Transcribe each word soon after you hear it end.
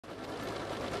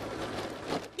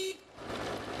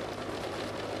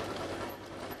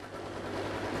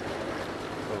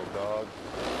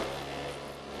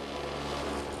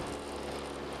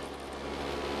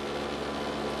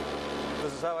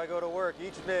is how I go to work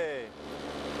each day.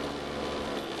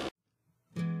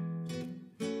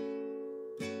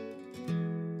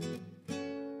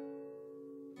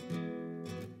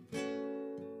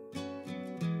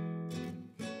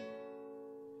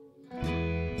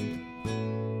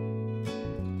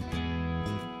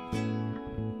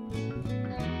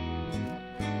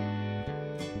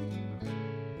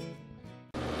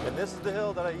 And this is the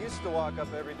hill that I used to walk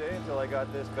up every day until I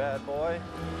got this bad boy.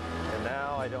 And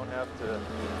now I don't have to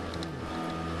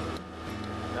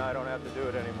do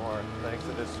it anymore, thanks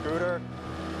to this scooter.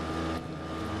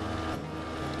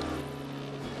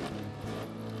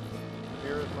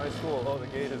 Here is my school. Oh, the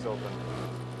gate is open.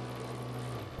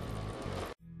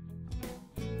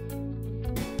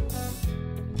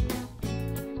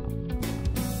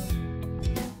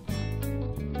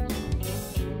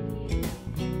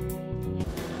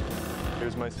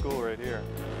 Here's my school right here.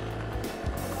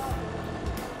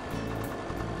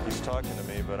 He's talking to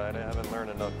me, but I haven't learned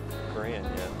enough Korean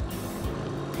yet.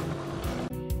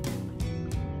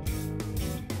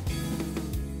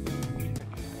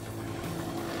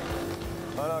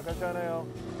 Hola, 괜찮아요.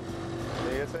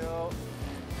 안녕히 계세요.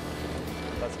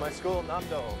 That's my school,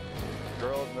 Namdo,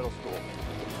 girls' middle school.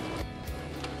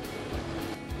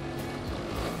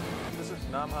 This is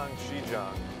Namhang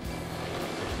Shijang,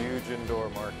 a huge indoor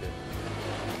market.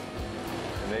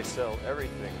 And they sell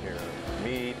everything here.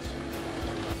 Meat,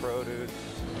 produce,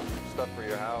 stuff for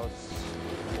your house,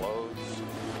 clothes.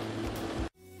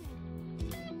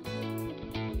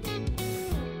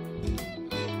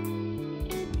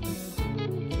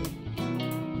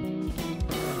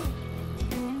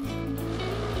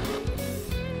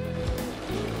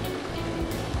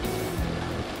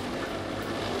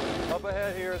 Up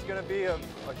ahead here is going to be a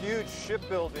huge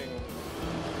shipbuilding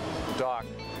dock.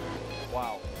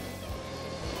 Wow.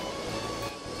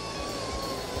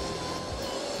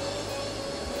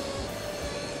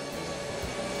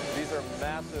 These are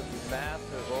massive,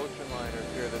 massive ocean liners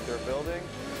here that they're building.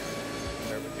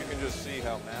 There, but you can just see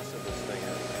how massive this thing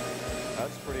is.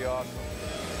 That's pretty awesome.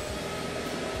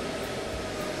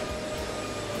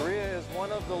 Korea is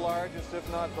one of the largest, if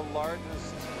not the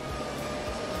largest,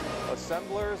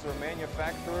 assemblers or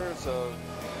manufacturers of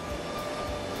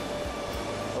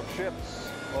ships,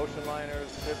 ocean liners,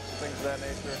 ships, things of that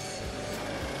nature.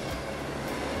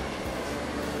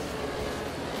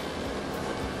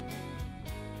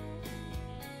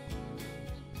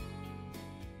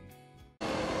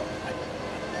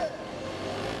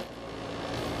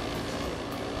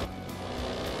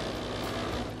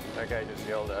 That guy just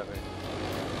yelled at me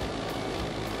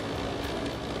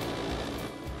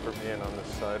for being on this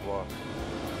sidewalk.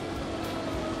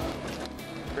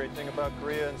 Great thing about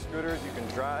Korea and scooters, you can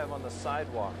drive on the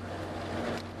sidewalk.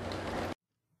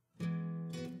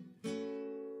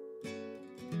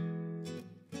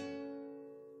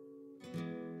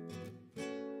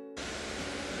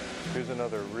 Here's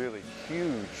another really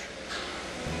huge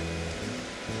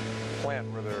plant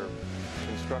where they're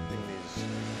constructing these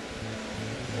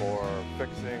or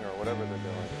fixing or whatever they're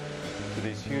doing to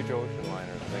these huge ocean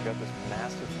liners. And they got this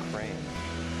massive crane.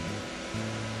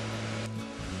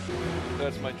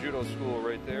 That's my judo school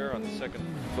right there on the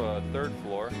third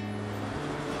floor.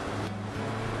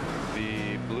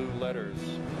 The blue letters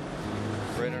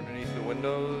right underneath the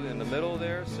window in the middle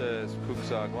there says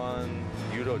Kuksagwan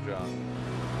Yudojang.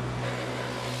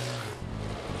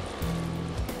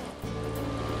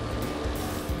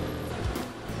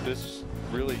 This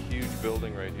really huge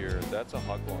building right here, that's a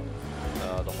hagwon.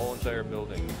 The whole entire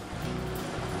building.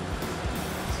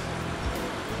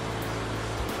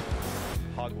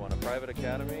 Hagwon, a private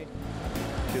academy.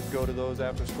 Kids go to those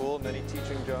after school. Many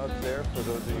teaching jobs there, for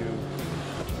those of you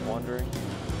wondering.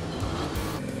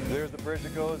 There's the bridge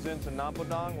that goes into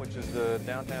Nampodong, which is the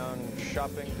downtown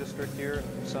shopping district here in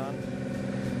Busan.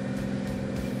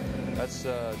 That's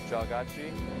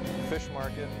Jalgachi fish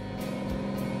market.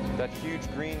 That huge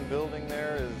green building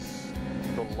there is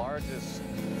the largest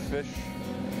fish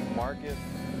market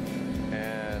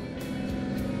and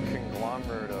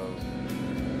conglomerate of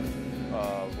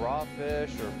raw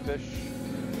fish or fish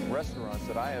restaurants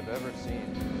that I have ever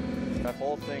seen. That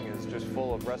whole thing is just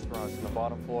full of restaurants, and the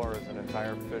bottom floor is an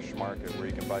entire fish market where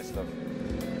you can buy stuff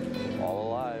all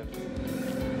alive.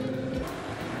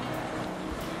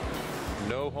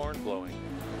 No horn blowing.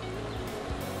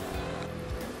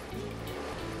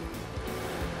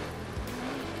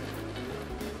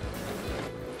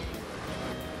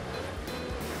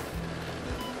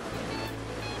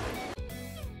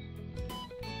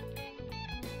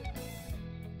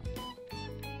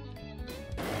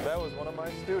 That was one of my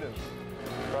students.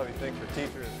 Probably thinks your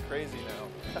teacher is crazy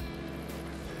now.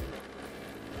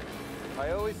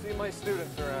 I always see my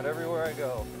students around everywhere I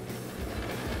go.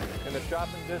 In the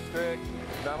shopping district,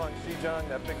 Namang Shijang,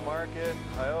 that big market,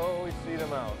 I always see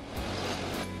them out.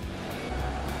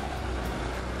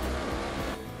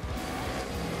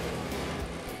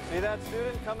 See that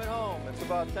student coming home? It's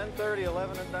about 10:30,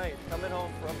 11 at night, coming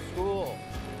home from school,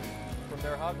 from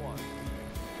their hagwon.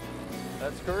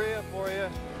 That's Korea for you.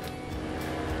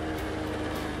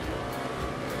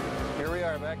 Here we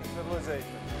are, back in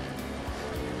civilization.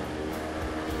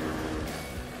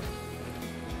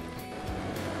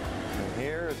 And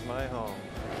here is my home.